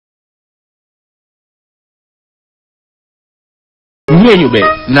ñeñuɓe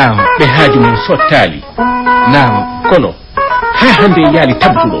naam ɓe haaju mum sottali naam kono ha hande yaali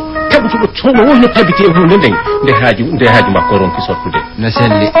tabtuɗo sono wonno tabiti e hunde nden nde haaju makko ronki sottude no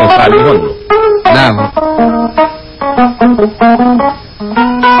selli o faami honno naam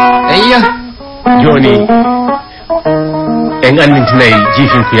eyya joni en andintinayi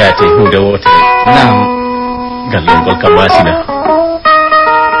jiifinkuyate hunde wotere naam gallol ngol kam masina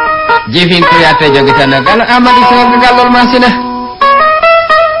jiifinkuyate jogi tan gal Amadou Sow gallol masina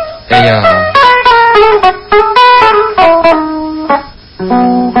eyyo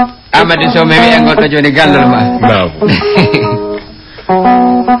Amadou Sow mi wi'e ngol to joni gallol ma naam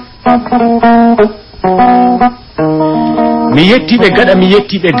mi yettiɓe gaɗa mi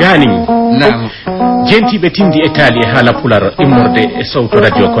yettiɓe ganing naam jentiɓe tindi e taali e haala pular immorde e sawto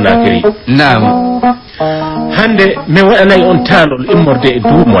radio Konakiri naam hande mi waɗanayi on taalol immorde e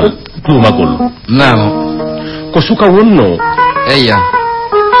duumagol naam ko suka wonno eyya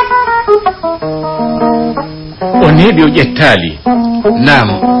o neeɓi o ƴettaali naam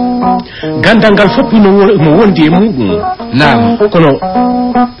gandal ngal foppi mo wondi e muɗum naam kono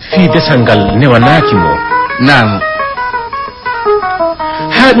fii desal ngal newanaaki mo naam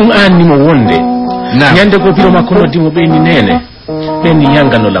haa ɗum annimo wonde naam ñande go biro makko noddimo ɓeyni nene ɓenni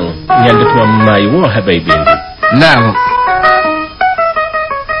yanganolan ñande tuma maayi wo haɓay ɓendi naam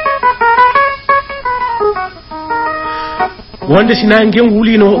wonde sina ngen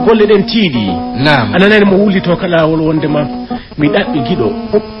wulino golle ɗen tiiɗi naam ananani mo wullito ka laawol wondema mi ɗaɓɓi giɗo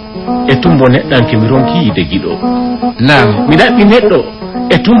e tumbo neɗɗanke mi ronki yiide giɗo naam mi ɗaɓɓi neɗɗo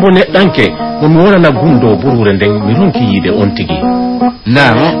e tumbo neɗɗanke momi wonana gundo burure nden mi ronki yiide on tigi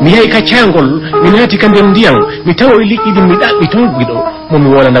naam mi yahi kaccagol mi naati ka nder ndiyam mi tawoy liƴƴi ɗin mi ɗaɓɓi ton giɗo momi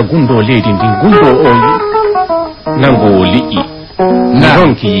wonana gundo leydi ndin gundo o nangowo liƴƴi mi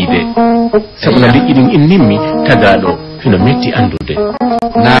ronki yiide sabuna liƴƴi ɗin innimmi tagaɗo hino metti andude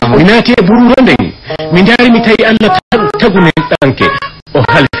mi naati e bururo nden mi ndaari mi tawi Allah tagu neɗɗanke o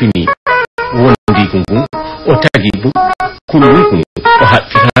halfini wondigu ngun o tagi kullugu o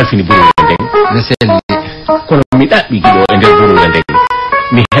halfini burure nden no selli kono mi ɗaɓɓi giɗo e nder burure nden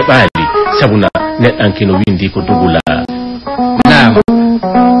mi heɓali sabuna neɗɗanke no windi ko dugula naam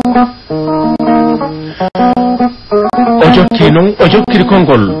o jokki noon o jokkiri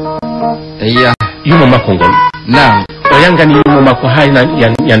konngol eyya yumo makko ngol naam o yangani yumo makko ha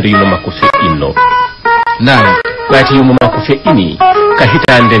yande yumo makko feƴƴinno naam ɓaati yumo makko feƴƴini ka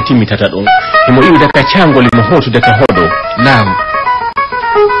hitande nden timmitata ɗum imo iwde ka cangol imo hotude ka hoɗo naam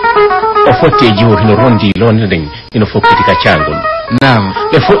o fotti e jiwo hino rondi londe nden ino fokkiti ka cangol naam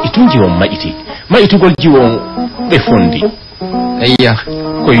ɓe foƴƴi tun jiwon maƴitugol jiwon ɓe fondi eyya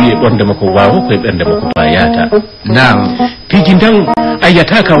ko wiye ɓernde makko wawo koye ɓernde makko bayata naam piji ndan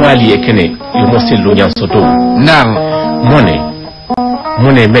ayata ka waali e kene yomo sellu ñanso dow naam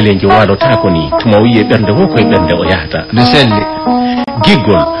mone meleje walotako ni tuma wiye ɓernde wo koye ɓernde o yahata no selli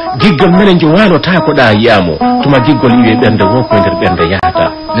giggol meleje walotako ɗa yiyamo tuma giggol wiye ɓernde wo koye nder ɓernde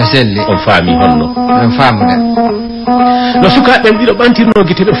yahata no selli on faami honno on faamude no sukaɓen ɗiɗo ɓantirno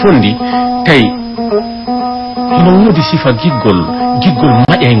gite ɓe fondi tawi hino woodi sifa giggol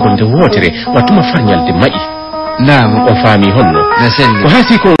maƴaygol nde wotere wattuma farñalde maƴi naam on faami honno no selli ko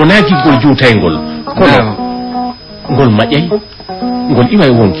haasi ko wona giggol juutaygol kono ngol maƴay ngol iwa e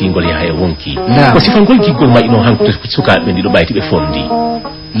wonki ngol yaha e wonki ko sifa ngol giggol maƴino hankude sukaɓe ɗiɗo ɓayti ɓe fondi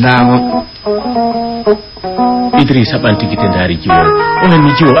naam Idrissa ɓanti gite ndaari jiwon onen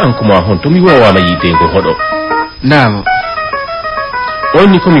mi jiwo an ko ma hon to mi wowama yiide ngo hoɗo naam on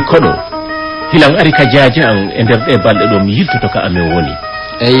ni komi koɗo hilan ari ka jaaja an e nder ɗe balɗe ɗo mi yiltoto ka amen woni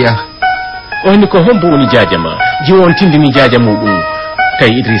eyya on ni ko hombo woni jaaja ma jiwo on tindini jaaja muɗum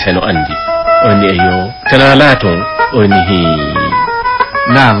tawi Idrissa no andi on ni eyo tana laaton on ni hi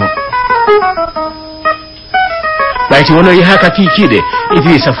naam ɓayti wono yaha ka kiikiiɗe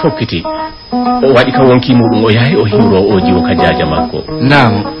Idrissa fokkiti o waɗi ka wonki muɗum o yahi o hiwro o jiwo ka jaaja makko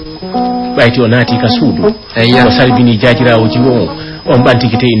naam ɓayti o naati ka suudu eyya o salbini jaajirawo jiwo on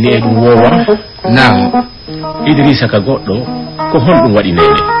ɓantigite inni e ɗum wowa naam Idrissa ka goɗɗo ko honɗum waɗi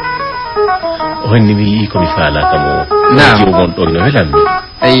nene o honni mi yii komi faalaka mo jiwo gon ɗon no welanmi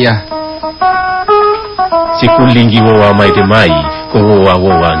eyya si kullingi wowa mayde maayi ko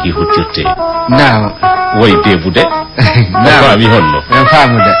wowa ngi huttirte naam woy debude naam faami honno en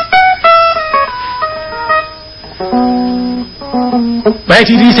faamude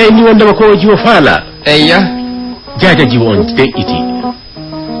ɓayti Idrissa inni wondema ko o jiwo faala eyya jaaja jiwo on deƴƴiti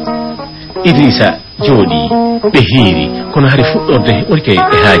Idrissa jooɗi ɓe hiiri kono hari fuɗɗorde ɓorke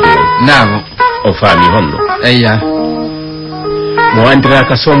e haaji on naam on faami honno eyya mo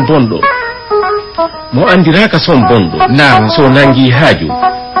andiraka son bonɗo mo andiraka son bondo so nangi haaju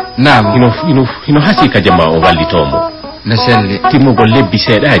ino hasi ka jama o wallitomo na selli timmugol lebbi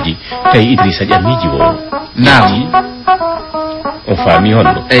seedaji tawi Idrissa ƴammiji wo on faami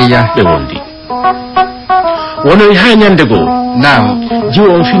honno ɓe wondi wonoy ha ñande goo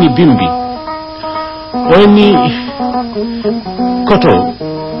jiwo on fini bimbi woni koto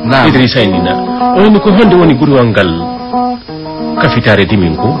Idrissa inina woni ko honde woni gurwal ngal kafitare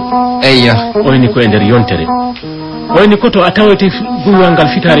diminku woni ko e nder yontere woni koto a tawete gurwal ngal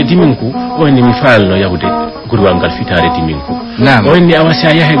fitare diminku woni mi faalno yahude gurwal ngal fitare diminku woni a wasi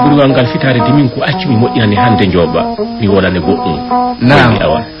a yahe gurwal ngal fitare diminku accu mi moƴƴinani hande njoɓa mi wonane goɗɗum woni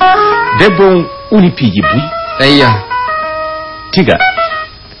awa debbo uni piiji buy tiga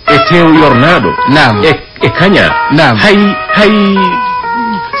e tew yornaɗo e kaña hay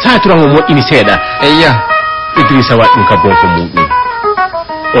saturango moƴƴini seeɗa Idrissa waɗi ɗum ka bonko muɗum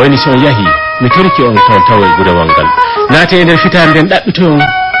o woni son yahi mi toriki on taw tawa e gurewal ngal naate e nder fitare nden ɗaɓɓitoyon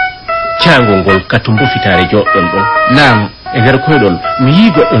caangol ngol katumbo fitare joɗɗon ɗon e nder koyɗol mi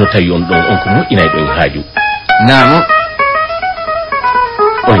yi goɗɗo no tawi on ɗon on ko moƴƴinay ɗon haaju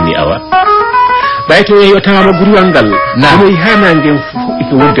on ni awa ɓay to yehi o tawama gurwal ngal onoyi ha nangue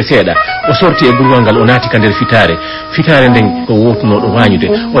fuɗɗike wonde seeɗa o sorti e gurwal ngal o naati ka nder fitare nden ko wotnoɗo wañude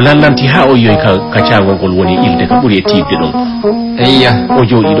o lallanti ha o yiyoy ka caangol ngol woni ilde ka ɓuuri e tibde ɗon o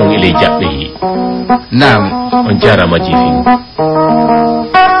jooɗi ɗon e ley jaɓɓe yi on jarama jiifin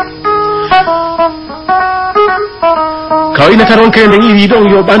kaw inata ron kene nden iwi ɗon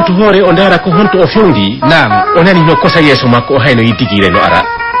yo ɓantu hoore o ndara ko honto o fewndi o nani no kosa yeeso makko o hayno yiddigire no ara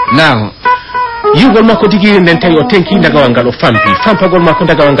yiwgol makko digiri nden tawi o tenki dagawal ngal o fampagol makko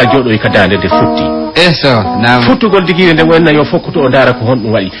dagawal ngal jooɗoyi ka dande nde futti futtugol digiri nden wonna yo fokkuto o ndara ko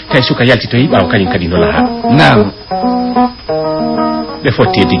honɗum waɗi tawi suka yaltitoyi ɓawa kañum kadi no laha ɓe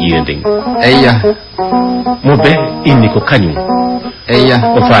fotti e digiri nden mo be inni ko kañum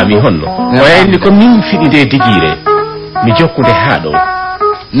o faami honno o inni ko min fiɗi nde digire mi jokkude haa ɗo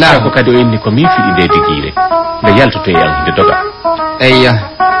ko kadi o inni ko min fiɗi nde digire nde yaltoto e an nde doga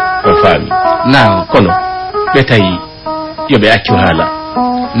o faami kono ɓe tawi yoɓe accu haala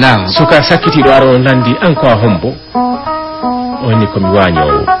suka sakkitiɗo ara on landi an ko a hombo o inni komi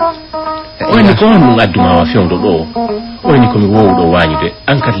wañowo o inni ko honɗum addumawa fewdo ɗo o inni komi wowɗo wañude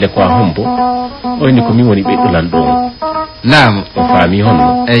an kadi le ko a hombo o inni komi woni ɓeɗɗo lanɗo on o faami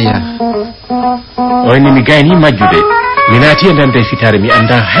honno o inni mi gayni majjude mi naati e nder fitare mi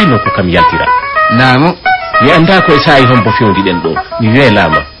anda hayno ko kam yaltira mi anda ko e saayi hombo fewndi ɗen ɗo mi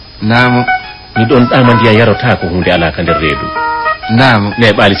weelama mi ɗon ɗama ndiya yarota ko hunde ala ka nder reedu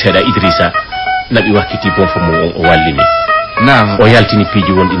ne ɓaali seeɗa Idrissa naɓi wakkiti bonfo mum on o wallimi o yaltini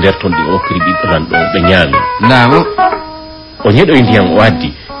piiji wonɗi nder ton ɗi o okkiri ɓiɗɗo lanɗo on ɓe ñaami o ñeɗoye ndiyam o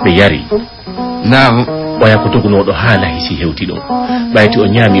addi ɓe yari oya ko dogunoɗo haala hisi hewti ɗon ɓayti o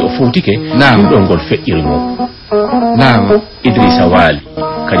ñaami o fowtike ɗum ɗon ngol feƴƴiri mo Idrissa waali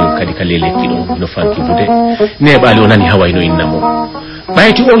kañum kadi ka lekki ɗon no fanki bude neɓaali o nani hawayno innamo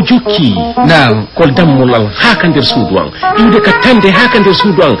ɓayti o jokki kol dammolal ha ka nder suudu an iwde ka tande ha ka nder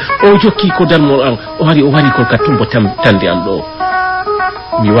suudu an o jokki ko dammol an o wari ko ka tumbo tande an ɗo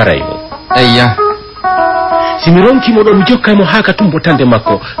mi waraymo si mi ronkimo ɗo mi jokkamo ha ka tumbo tande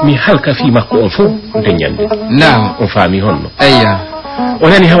makko mi halka fi makko on fof nde ñande on faami honno o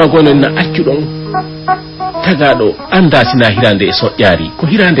nani hawa gono na accuɗon tagaɗo anda sina hirande e soƴƴaari ko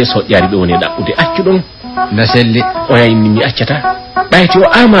hirande e soƴƴaari ɓe woni ɗaɓɓude accuɗon na selli o yayni mi accata ɓayti o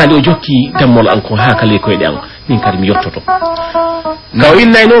amali o jokki dammol an ko ha kale koyɗe an min kadi mi yottoto ka o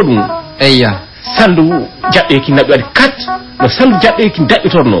innayno ɗum saldu jaɓɓeki naɓi waɗi kat no saldu jaɓɓeki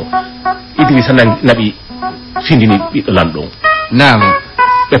daɓɓitorno Idrissa naɓi findini ɓiɗɗo lanɗon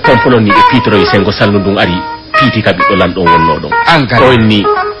ɓe pompoloni ɓe piitoroyi sengo saldu ndun ari piiti ka ɓiɗɗo lanɗon wonno ɗon o inni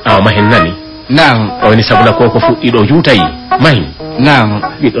awa mahen nani o woni sabuna ko fuɗɗiɗo juutayi mahi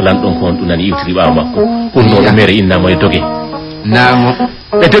ɓiɗɗo lanɗon ko on ɗum nani iwtiri ɓawa makko hunnoɗo mere innamo e doge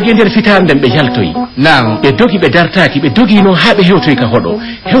ɓe dogi nder fitare nden ɓe yaltoyi ɓe dogi ɓe dartaki ɓe dogi noon ha ɓe hewtoyi ka hoɗo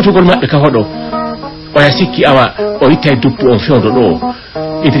hewtugol maɓɓe ka hoɗo oya sikki awa o itta e duppu on fewdo ɗo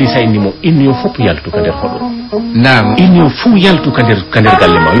Idrissa innimo inni yo fof yaltu ka nder hoɗo inni yo fuu yaltu ka nder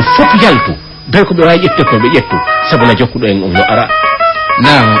galle ma yo fof yaltu ber ko ɓe wawi ƴette ko ɓe ƴettu sabuna jokkuɗo en on no ara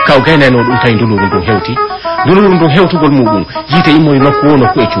kaw gaynano ɗum tawi nduluru ndun hewti nduluru ndun hewtugol muɗum yiite immoye nokku wo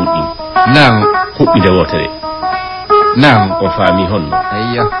nokku e cuuɗɗi huɓɓinde wotere o faami honno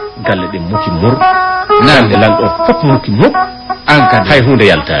galle ɗen muki mur galle lanɗo fof muki mur hay hunde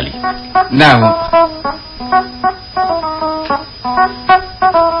yaltali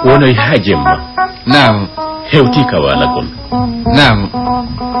wonoy ha jemma hewti ka walagol Naam.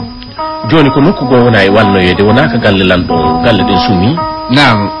 Joni ko nokku go wona e walnoyede wona ka galle lanɗo galle den sumi.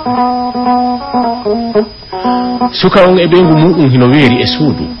 Naam. Suka on e ɓeygu muɗum hino weeri e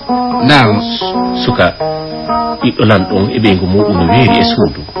suudu. Naam. Suka ɓiɗɗo lanɗon e ɓeygu muɗum no weeri e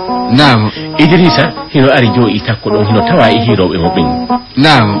suudu. Naam. Idrissa hino ari jooɗi takko ɗon hino tawa e hiroɓe mo ɓen.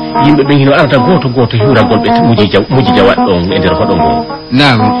 Naam. Yimɓe ɓen hino arda goto goto hiwragol ɓe mujija waɗɗon e nder hoɗo ngon.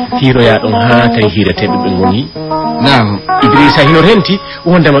 Naam. Hiroya ɗon ha tawi hireteɓe ɓe ngoni. Naam. Idrissa hino renti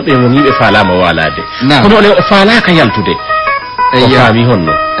wondema ɓe ngoni ɓe faalama walade. Kono one o faalaka yaltude. O faami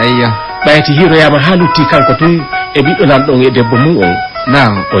honno. Ɓayti hiroyama ha lutti kanko tun e ɓiɗɗo lanɗon e debbo mum on.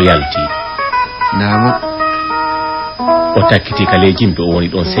 Naam. O yalti. Naam. O takkiti kale jimɓe o woni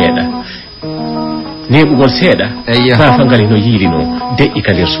ɗon seeɗa. Neɓugol seeɗa fafangal hino yiilino deƴƴi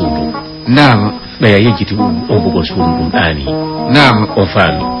ka nder suudu. Naam. ɓeya yejjiti ombugol suudu ɗum ɗaani. Naam. On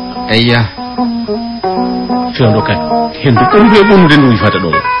faami. Fewndo kat hendu ɓurndu e ɓurnude ndu wifata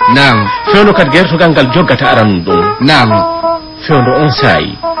ɗon. Naam. Fewndo kat gertogal ngal joggata aranum ɗon. Naam. Fewndo on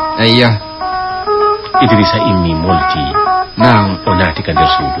saayi. Idrissa immi molti. Naam. O naati ka nder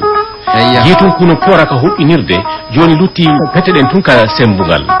suudu. Yetun kuno pora ka huɓɓinirde joni lutti pete ɗen tun ka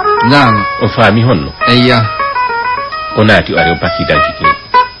sembungal. Naam. O faami honno. O naati o ari o bakki dankiki.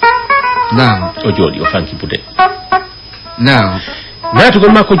 Naam. O jooɗi o fanki bude. Naam.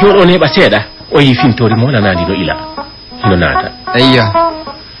 Naatugol makko jooɗo neɓa seeɗa o yi fintori molanandi no ila hino naata.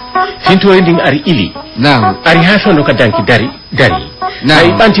 Fintori ndin ari ili. Naam. Ari ha fewndo ka danki dari.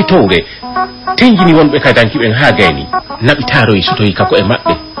 Ay ɓanti towde tenjini wonɓe ka danki ɓen ha gayni naɓi taroyi sutoyi kako e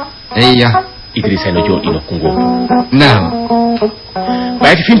maɓɓe. Idrissa no jooɗi nokku ngoto. Naam.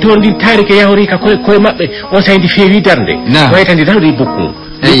 ɓayti fintori ndin taarike yahori ka koye maɓɓe on sayndi feewi darde. Waytandi darde bukkum.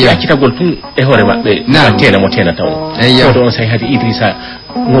 Accitagol tun e hoore maɓɓe tena mo tenata on. Oɗo on sayi hade Idrissa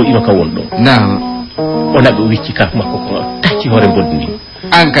moƴƴino ka won ɗon. O naɓi o wicci kaf makko ko tacci hoore mboddi ndi.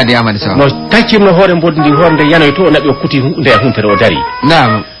 An kadi Amadou Sow. No taccirno hoore mboddi ndi hoore nde yanoy to o naɓi o kuti nde huntere o dari.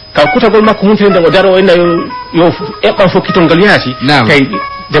 Naam. Ka kutagol makko huntere nde o dari o enna yo eɓɓan fokkitol ngal yaasi. Tawi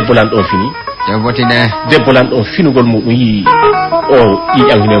debbo lan ɗon fini. Debbo lan ɗon finugol muɗum yi o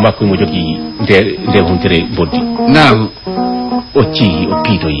ƴiƴam hino makko mo jogii nde huntere mboddi. Naam. O ciihi o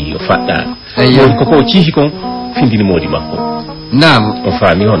piitoyi o faɗɗa. Modi koko o ciihi kon findini moodi makko. Naam. O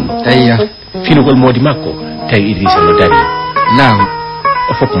faami honno. Finugol moodi makko tawi Idrissa no dari. Naam.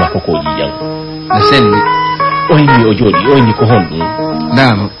 O fokk makko ko ƴiƴam. No selli. O inni o jooɗi o inni ko honɗum.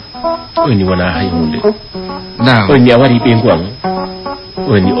 Naam. O inni wona hay hunde. Naam. O inni a wari ɓeygu am.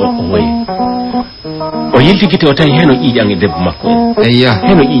 O inni o woyi. O yiltigite o tawi heno ƴiƴam e debbo makko.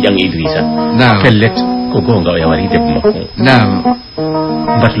 Heno ƴiƴam e Idrissa. Pellet ko gonga o yawari debbo makko. Naam.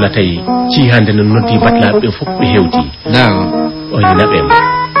 Batula tawi cihande no noddi batlaɓe ɓe fof ɓe hewti. Naam. O inni naɓemo.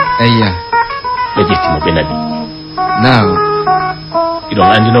 Ɓe ƴettimo ɓe naɓi. Naam. Iɗon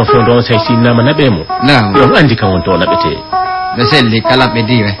andi noon fewndo on sayi sinnama naɓemo. Naam. Iɗon andi kam won to o naɓete. No selli kala ɓe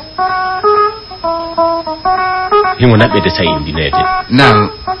diwe. Himo naɓɓede sayindinede. Naam.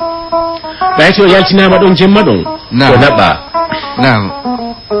 ɓayti o yaltinama ɗon jemma ɗon. O naɓa. Naam.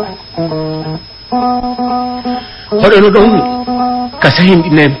 hoɗono ɗon ka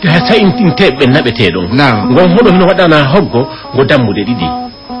sayintinteɓe naɓeteɗon. Ngon hoɗo hino waɗana hoggo ngo dammude ɗiɗi.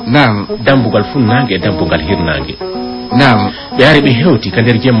 Dambugal funnange e dambugal hirnange. Ɓe ari ɓe hewti ka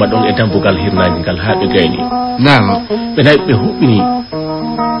nder jemma ɗon e dambugal hirnange ngal ha ɓe gayni. Ɓe nayi ɓe huɓɓini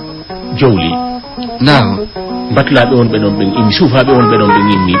jowli. Batulaɓe wonɓe ɗon ɓen immi suufaɓe wonɓe ɗon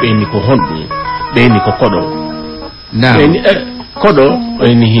ɓen immi ɓe inni ko honɗum ɓe inni ko koɗo. Koɗo o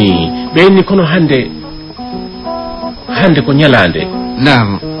inni ɓe inni kono hande ko ñalande.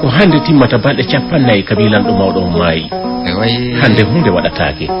 Ko hande timmata balɗe 50 kabilanɗo mawɗo on maayi. Hande hunde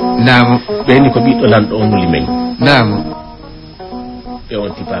waɗatake. Ɓe inni ko ɓiɗɗo lanɗo on nuli men. Ɓe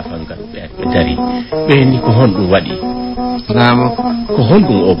wonti bafangal ɓe dari ɓe inni ko honɗum waɗi. Ko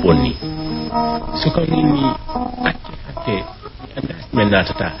honɗum o bonni. Suka inni acce hakke anda men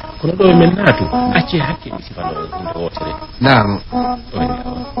natata kono ɗo men naatu acce hakke mi sifano on hunde wotere.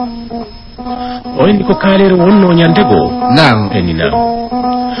 O inni ko kaalere wonno ñande goo. Enni naam.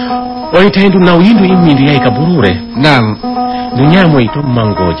 O inni tawi ndu nawyindu immi ndu yahi ka burure. Ndu ñaamoyi toon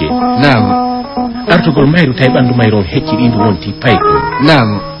mangoje. Artugol mayru tawi ɓanndu mayru on hecci ɗi ndu wonti payko.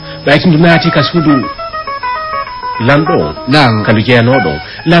 Ɓayti ndu naati ka suudu lanɗo on ka ndu jeyanoɗon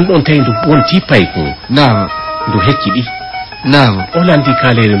lanɗo on tawi ndu wonti payko. Ndu hecci ɗi. O landi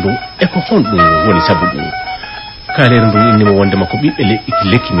kaalere ndu e ko honɗum woni sabu ɗum. Kaalere ndu innimo wondema ko ɓiɓɓe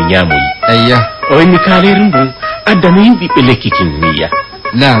lekki mi ñaamoyi. O inni kaalere ndu addanoyin ɓiɓɓe lekki kin miya.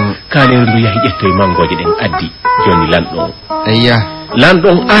 Kaalere ndu yahi ƴettoye mangoje ɗen addi joni lanɗo on. Lanɗo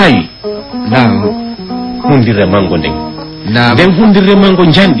on aawi hundirre mango nden nden hundirre mango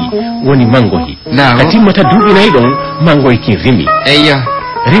jandi woni mango hi ka timmata duuɓi nayi ɗon mango ki rimi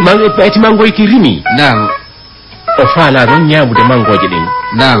ɓayti mango ki rimi o faala ɗon ñaamude mangoje ɗen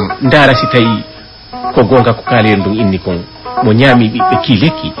ndaara si tawi ko gonga ko kaaleer ndun inni kon mo ñaami ɓiɓɓe ki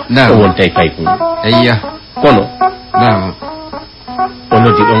lekki o wontay pay kum kono o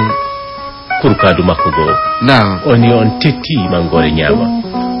noddi ɗon kurkadu makko goo oni on tetti mangore ñaama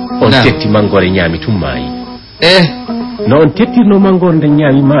on tetti mangore ñaami tum maayi no on tettirno mangore nde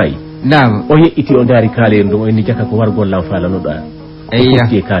ñaami maayi o yeƴƴiti o ndaari kaaleer ndun o inni jaka ko wargol lam faalanoɗa o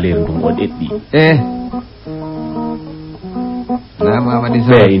fotti e kaaleer ndun o ɗeɗɗi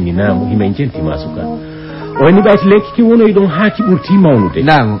ɓeya inni naamu himen jentima suka o inni ɓayti lekki ki wonoyi ɗon haa ki ɓurti mawnude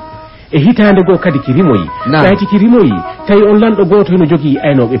e hitande goo kadi ki rimoyi ɓayti ki rimoyi tawi on lanɗo gooto heno jogii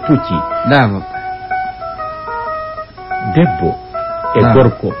aynoɓe pucci debbo e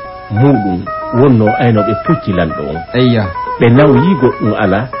gorko muɗum wonno aynoɓe pucci lanɗo on ɓe nawyi goɗɗum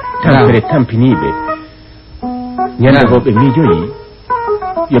ala tampere tampiniɓe ñande goo ɓe miijoyi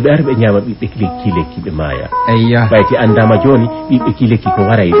yoɓe ar ɓe ñaama ɓiɓɓe lekki ɓe maaya ɓayti andama joni ɓiɓɓe ki lekki ko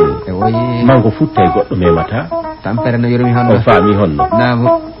waray ɗum mango futta e goɗɗo memata tampere no yormi honno o faami honno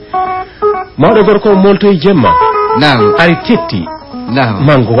mawɗo gorko o moltoye jemma ari tetti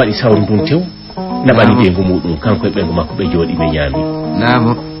mango waɗi sawru ndun tew naɓani ɓeengu muɗum kanko e ɓeengu makko ɓe jooɗi ɓe ñaami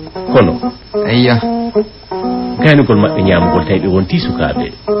kono gaynugol maɓɓe ñaamugol tawi ɓe wonti sukaaɓe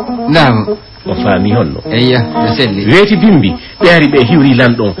o faami honno weeti bimbi ɓe ari ɓe hiwri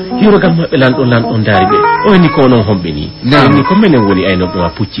lanɗon hiwrogal maɓɓe lanɗon daari ɓe o henni ko noon homɓe ni henni ko minen woni aynoɓe ma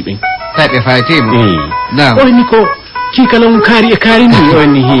pucci ɓen taɓe faytimo o henni ko kiikanon kaari e kaari ni o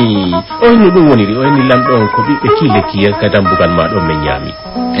henni o henni ɗum woniri o henni lanɗon ko ɓiɓɓe kiilekki ka dambugal ma ɗon men ñaami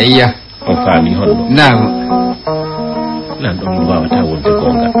on faami honno lanɗon ɗum wawata wonde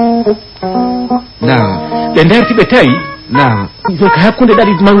gonga ɓe darti ɓe tawi ko hakkunde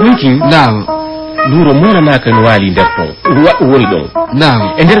ɗaɗi mangoykin luuro molanaka no waali nder ton woni ɗon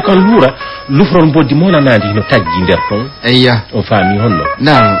e nder kon luura lufron boddi molanadi no tajji nder ton on faami honno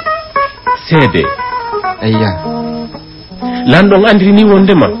seede lanɗon andiri ni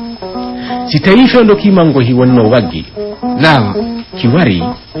wondema si tawi fewndo ki mangohi wonno waggi ki wari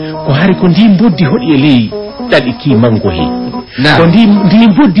ko hari ko ndi boddi hoɗi e ley ɗaɗi ki mangohi ko ndi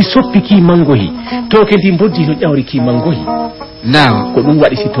boddi soppi ki mangohi toke ndi boddi no ƴawri ki mangohi ko ɗum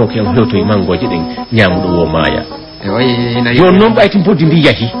waɗi si toke en hewtoye mangoje ɗen ñamuɗo wo maaya joni noon ɓayti boddi ndi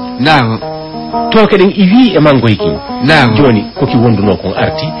yahi toke ɗen iwi e mangoy kin joni koki wonduno kon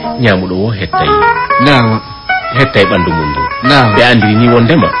arti ñamuɗo wo hettay ɓandu mum ndu ɓe andiri ni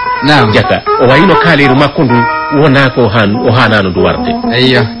wondema jaka o wayino kaaleru makko ndu wona ko o hanano ndu warde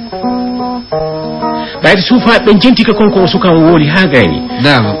ɓayde suufaɓe ɓe jentika konko o sukan wooli ha gayni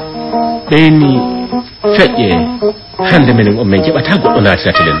ɓeyni feƴƴe hande menen o men jaɓata goɗɗo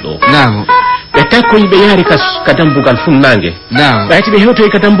natinatelen ɗo ɓe takkoyi ɓe yaari ka dambugal funnangue ɓayti ɓe hewtoyi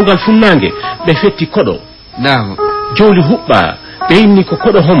ka dambugal funnangue ɓe fetti koɗo jowli huɓɓa ɓe inni ko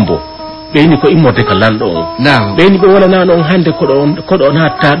koɗo hombo ɓe inni ko immorde ka lanɗo on ɓe inni ɓe wonanano on hande koɗo o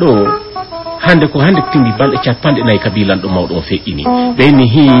natta ɗo hande timmi balɗe 40 kabi lanɗo mawɗo on feƴƴini ɓe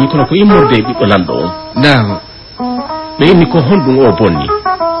inni kono ko immorde e ɓiɗɗo lanɗo on ɓe inni ko honɗum o bonni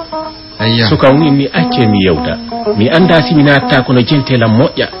suka on inni acce mi yewta mi anda si mi natta kono jentelam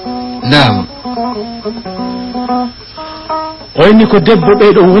moƴƴa o inni ko debbo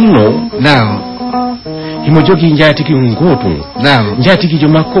ɓeyɗo wonno himo jogii jaatigi gootum jaatigijo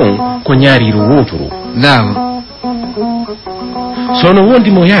makko on ko ñaariru woturu sono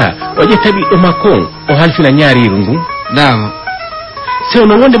wondi mo yaa o ƴetta ɓiɗɗo makko on o halfina ñaariru ndun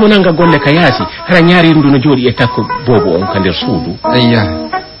sewno wonde mo nanga golle ka yaasi hara ñaariru ndu no jooɗi e takko boobo on ka nder suudu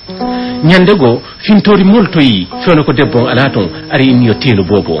ñande goo fintori moltoyi fewno ko debbo on ala toon ari inni yo teenu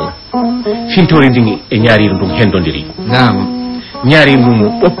boobo on fintori ndin e ñaariru ndun hendodiri ñaariru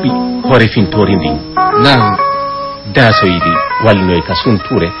ndun ɓoppi hoore fintori ndin dasoyidi wallinoy ka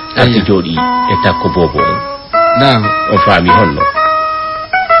sunture arti jooɗi e takko boobo on on faami honno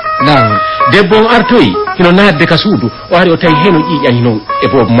debbo on artoyi hino naatde ka suudu o ari o tawi heno ƴiiƴan hino e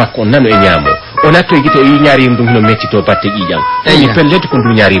boobo makko on nano e ñaamo o nattoye gite o yi ñaariru ndum hino mettito batte ƴiiƴan oni pellete ko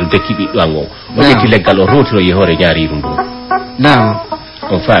ndu ñaariru dekki ɓiɗɗo an on o ƴetti leggal o rotiro e hoore ñaariru ndum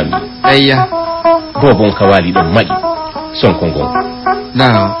on faami boobo on ka waali ɗon maƴi sonko ngon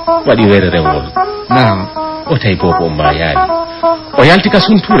waɗi weere rewol o tawi boobo on ma yaali o yalti ka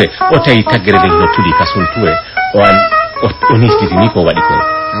sunture o tawi taggere nde hino tuli ka sunture o nistiti ni ko waɗi ko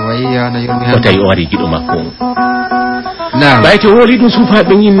o tawi o wari giɗo makko on ɓayte o woli ɗum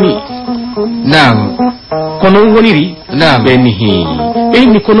suufaɓe inni ko noon woniri ɓe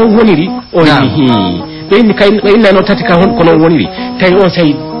inni ko noon woniri o inni ɓeyni kay innano tati ka hon kono woniri tawi on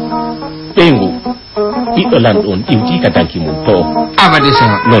sayi ɓeygu ɓiɗɗo lanɗo on ɗimti ka danki mum to Amadou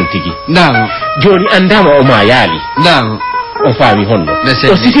Sow non tigi namo joni andama o ma yaali namo on faami honno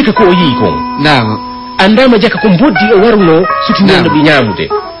o sifika ko o yii kon namo andama jaka ko boddi o warno sutinendo ɓe ñamude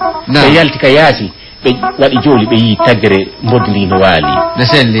ɓe yalti ka yaasi ɓe waɗi jooli ɓe yii taggere boddiri no waali ne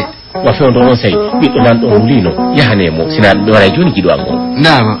selli wa fewndo on sayi ɓiɗɗo lanɗo on wulino yahanemo sina ɓe wara joni jiɗo am on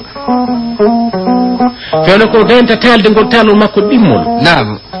namo fewno ko danta taalde ngol taalol makko ɗimmol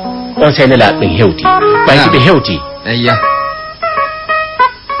namo on sayi nelaɓe ɓen hewti ɓayti ɓe hewti eyya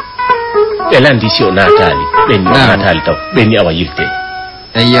ɓe landi si o naatali ɓenni o naatali taw ɓenni awa yilte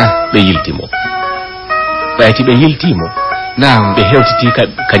eyya ɓe yiltimo ɓayti ɓe yiltimo namo ɓe hewtiti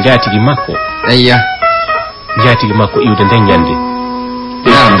ka jaatigi makko eyya jaatigi makko iwde nden ñande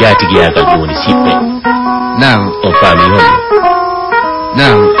ɓe jaatigi yagal joni siɓɓe namo on faami honno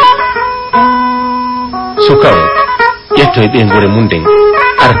namo suka o ƴetto e ɓe ngore mum nden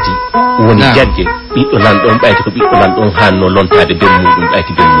ardi woni jagge ɓiɗɗo lanɗon ɓayti ko ɓiɗɗo lanɗon hanno lontade ben muɗum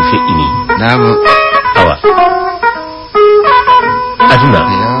ɓayti ben mum feƴƴini namo awa aduna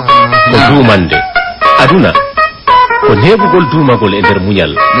ko duumande aduna ko neɓugol duumagol e nder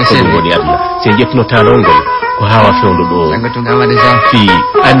muñal ko ɗum woni aduna se ƴettuno taalol ngol ko hawa fewndo ɗo fi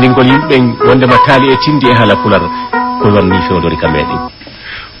andingol yimɓe wondema taali e tindi e haala pular ko wanni fewndori ka meɗen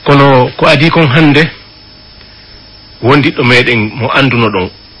kono ko adi kon hande wondiɗɗo meɗen mo anduno ɗon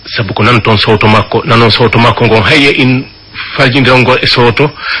sabu ko nan toon sowto makko nanon sowto makko ngon hayye in farjidirongol e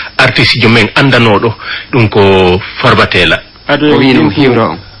sowto artiste jo men andanoɗo ɗum ko Farbatela aɗo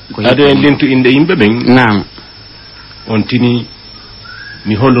en lentu inde yimɓe ɓen nam on tini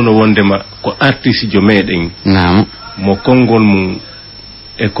mi holluno wondema ko artiste jo meɗen nam mo konngol mum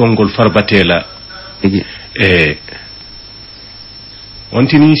e konngol Farbatela e on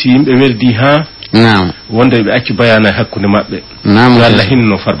tini si yimɓe weldi ha nam wonde ɓe accu bayana hakkude maɓɓe nam yo Allah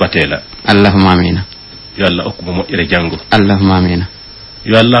hinno Farbatela allahumma amina yo Allah okkumo moƴƴere janggo allahumma amina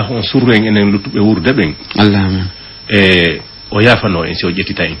yo Allah on surru en enen luttuɓe wurde ɓen allahumma e o yafano en so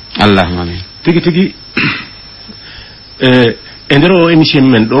ƴettita en allahumma amina tigi tigi e nder o émission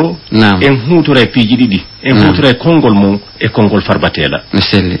men ɗo en hutora piiji ɗiɗi en hutora konngol mum e konngol Farbatela mi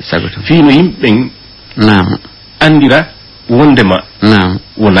selli sagoto fino yimɓeɓen nam andira wondema nam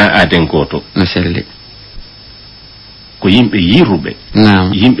wona aaden goto no selli ko yimɓe yirruɓe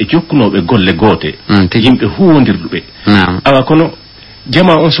nam yimɓe jokkunoɓe golle goote yimɓe huwondirɗuɓe nam awa kono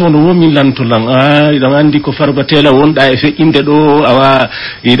jama on sowno womin lantolan iɗan andi ko Farbatela wonɗa e feƴƴinde ɗo awa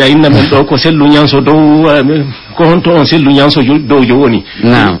iɗa inna men ɗo ko sellu ñanso dow ko honto on sellu ñanso dow jo woni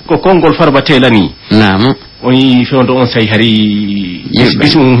ko konngol Farbatela ni nam on yi fewndo on sayi hari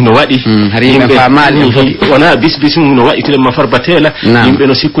bis mum no waɗi hari yimɓe famali wona bis mum no waɗi telema Farbatela yimɓe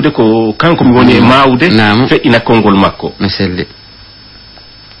no sikkude ko kanko mi woni e mawde feƴƴina konngol makko no selli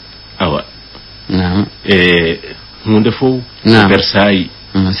awa nam e hunde fof Versailles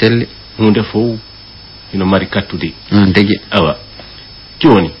no selli hunde fof ino mari kattude degi awa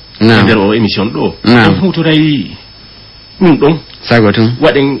joni e nder o émission ɗo en hutoray ɗum ɗon sago tun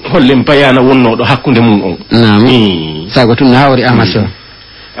waɗen hollen bayana wonnoɗo hakkude mum on nami sago tun hawri Amadou Sow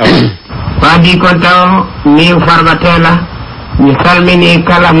waɗi ko taw min Farbatela mi salmini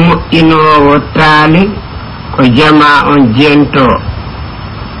kala moƴƴinowo taali ko jama on jento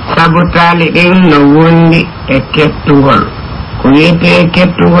sabu taali ɗin no wondi e kettugol ko wiyete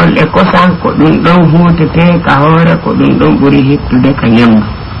kettugol e kosan ko ɗum ɗon hutete ka hoore ko ɗum ɗon ɓuri hittude ka ñamdu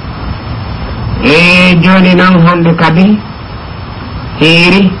e joni noon hande kadi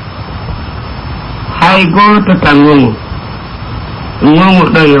heeri hay goto tan ŋoŋu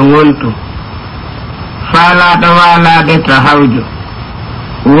ɗo yo ŋontu faalaɗo waalade to hawjo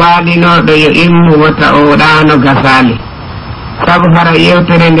waaɗinoɗo yo immu wota o ɗano gasali sabu hara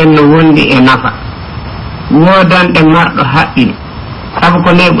yewtere nden no wondi e nafa wodanɗe marɗo haqqil sabu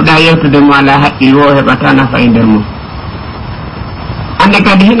ko neɓuɗa yewtude mo ala haqqil wo heɓata nafa e nder mum ande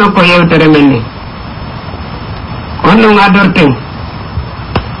kadi hino ko yewtere men nde on ɗum adorten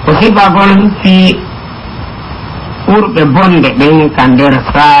ko sibagol fi ɓurɓe bonde ɓen ka nder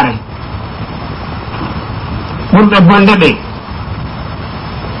saare ɓurɓe bonde ɓe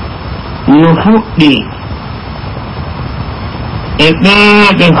no fuɗɗi e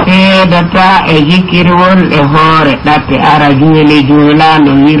ɓeeɓe seedata e jikirwol e hoore ɗatte ara juuli juula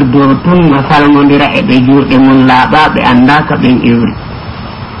no wirdo tun no salmodira e ɓe juuɗe mum laaɓaɓe andaka ɓen iwri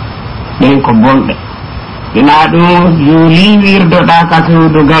ɓen ko bonɓe ina ɗum juuli wirdoɗa ka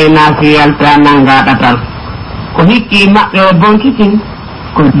suudu gaynaki yalta nangaɗatal ko hikki maɓɓe o bonkitin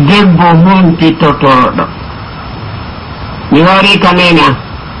ko debbo humpitotoɗo mi wari kanena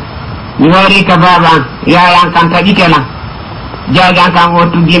mi wari ka baba yayan kan taƴitela jajan kan wo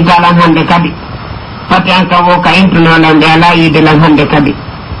tuggintalan hande kadi pati an kan wo ka intunolan ɓe ala yidelan hande kadi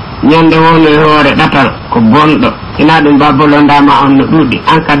ñande wono e hoore ɗatal ko bonɗo ina ɗum babolondama on no ɗuuɗi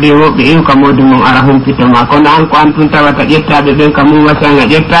an kadi woɓe iw ka modi mum ara humpitoma kono an ko an tun tawata ƴettaɓe ɓen ka mum wasanga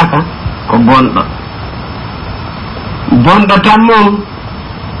ƴettaka ko bonɗo bonɗo tan mum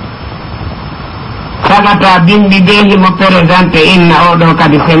sagata bimbi be himo présenté inna oɗo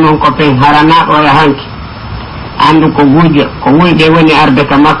kadi semon copain haranaɗo ya hanki andu ko guujo ko wuyɓe woni arde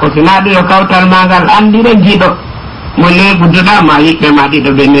ka makko sina ɗum yo kawtal ma ngal andire jiɗo mo neguduɗa ma yiɓɓe ma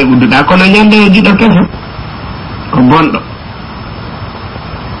ɗiɗo ɓe neguduɗa kono ñande yo jiɗo keso ko bonɗo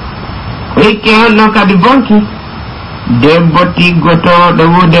ko hikke honno kadi bonki debbo tiggotoɗo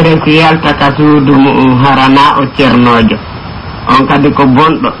wudere si yalta ka suudu mum harana o ceernojo on kadi ko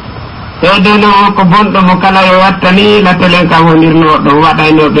bonɗo seedeno o ko bonɗo mo kala yo watta ni latelen kam wonirnoɗo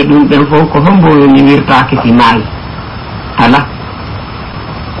waɗaynoɓe ɗum ɓen fof ko hombo woni wirtaki si maayi ala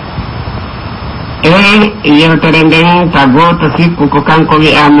yewtere nden ta goto sikku ko kanko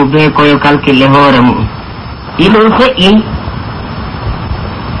wi'amo be koyo calcule hoore mum iɗum feƴƴi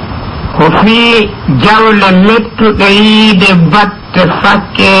ko fii jawle mettuɗo yiide batte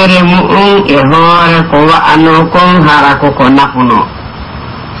fakkere mu'um e hoore ko wa'ano kon hara koko nafuno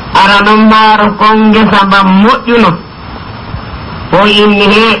ara non maaro kon ngesa ban moƴƴuno o inni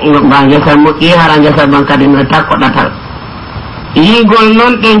he ba ngesa moƴƴi hara ngesa ban kadi no takko ɗatal yigol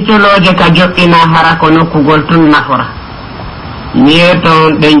noon ɗen colooje ka joƴƴina hara ko nokkugol tun nafora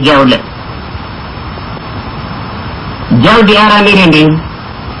miyeton ɗen jawle jawdi araniri ndin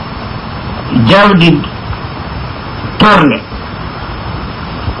jawdi tornde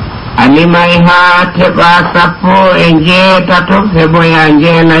animay ha teɓa 17 heɓoya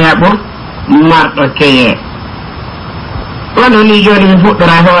jeenayaɓo marɗo keye wano ni joni mi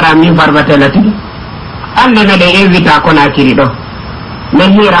fuɗɗora hoora min farbatela tigi ande meɗen invita Konakiri ɗo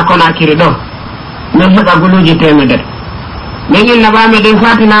min hira Konakiri ɗo min heɓa guluji temedere min innaɓa meɗen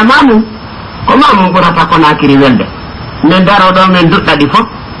fatina mamum ko mamum ɓurata Konakiri welde min daro ɗo min duɗɗa ɗi fof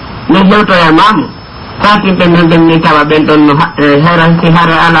min hewtoya mamum satimɓe men ɓen min tawa ɓen ɗon no heransi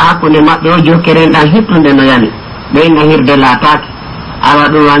hare ala hakkude maɓɓe o jokkeren ɗan hettude no yani ɓe inna hirde laataki awa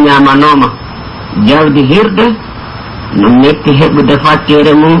ɗum a ñamanoma jawdi hirde no metti heɓude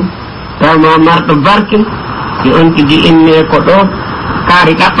faccere mum tawma marɗo barke si on tigi inne ko ɗo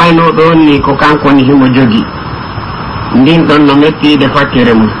kaari ɗaɓɓaynoɗo on ni ko kanko woni himo jogii ndin ɗon no mettiide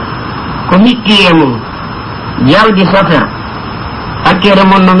faccere mum ko mitti e mum jawdi sofer faccere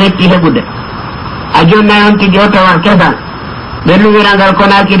mum no metti heɓude a jonnayi on tigi o tawar kesan ɓe luwirangal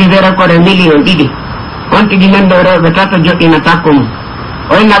Konakiri fere kore 2 million on tigi hendo rewɓe tato joƴƴina takko mum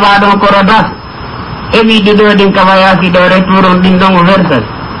o inna ɓaɗon korodas eɓi ɗiɗo ɗin kawa yaasi ɗo retour on ɗin ɗon o versal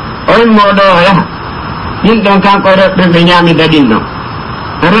o immoɗo o yaha ɗin ɗon kanko rewɓe ɓe ñamida ɗin ɗon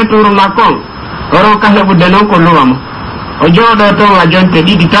retour makko o ronka heɓude noon ko luwamo o jooɗo toon a jonte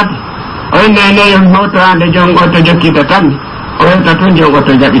 2 tati o inna eneyon howto hande jon goto jokkita tanmi o hewta tun jon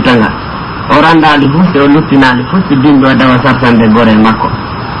goto jaɓitanga o randali fuf o luttinali fuf si dimɗo o dawa sarsande gore makko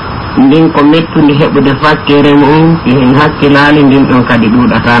ndin ko mettude heɓude fakkere mum si hen hakkilali ndin ɗon kadi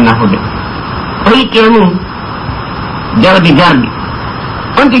ɗuɗata nafude o hikke mum jawdi gardi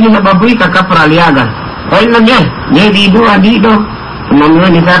on tigi heɓa buyka capral yagal o inna mbiye jeeɗi duwa ndiɗo nomi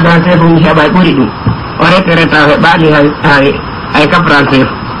woni sardan chef mi heɓa ɓuri ɗum o retereta heɓali hay capral chef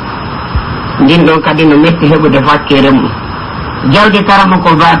ndin ɗon kadi no metti heɓude fakkere mum jawdi karama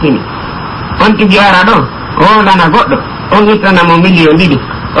ko batini on tigi ara ɗo o wolana goɗɗo on ittanamo 2 million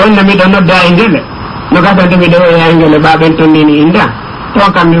o inna miɗo nodda e ngele no gasande miɗo oya e ngele ɓaɓen ton nini inda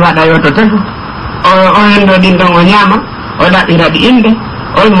to kam mi waɗa yo to tefu o hendo ɗin ɗon o ñaama o ɗaɓɓira ɗi inde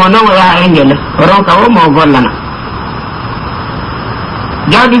o immo noon o yaha e ngele o ronka o mo gollana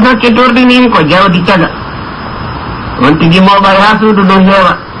jawdi sakkitorɗi nin ko jawdi caga on tigi moɓay ha suudu ɗum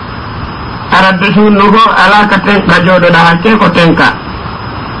heewa aradde suudnu fo ala ka tenka jooɗoɗa hakke ko tenka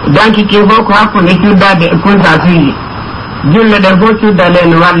danki kin fof ko hakkude cuddade e kunsasuji julle ɗe fof cuddale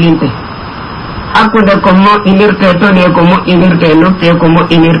no wallinte hakkude ko moƴƴinirte toon e ko moƴƴinirte noppi e ko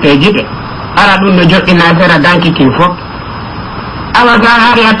moƴƴinirte gite ara ɗum no joƴƴina sera danki kin fof awa sa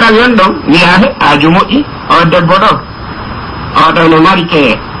hari a tawi on ɗon wiya he haaju moƴƴi o debbo ɗo oɗo no mari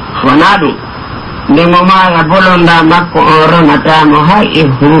keye wona ɗum nde mo maaya bolonda makko on ronatamo hay e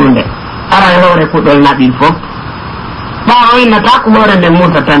hunde ara e hoore kuɗol naɓi fof ɓa o innata ko hoore nde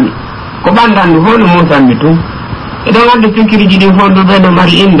muusa tanmi ko ɓandandu fof no muusanmi tun eɗen andi pinkiriji ɗin fof nduɓe no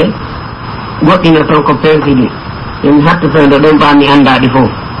mari inde goɗɗino toon ko pensiɗi emi hattu fewde ɗon ɓami andaɗi fof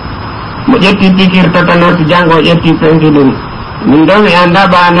mo ƴetti pikir totanosi janngo o ƴetti pensiɗum min do mi anda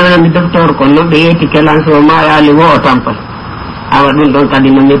ba nana mi docteur ko non be yeti kelanso ma yaali wo tampas awa dum don kadi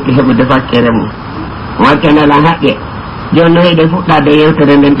no metti hebude fakkere mum waccana la haqqe jonno hede fuɗɗade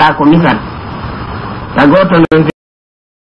yewtere nden ta ko misal ta goto non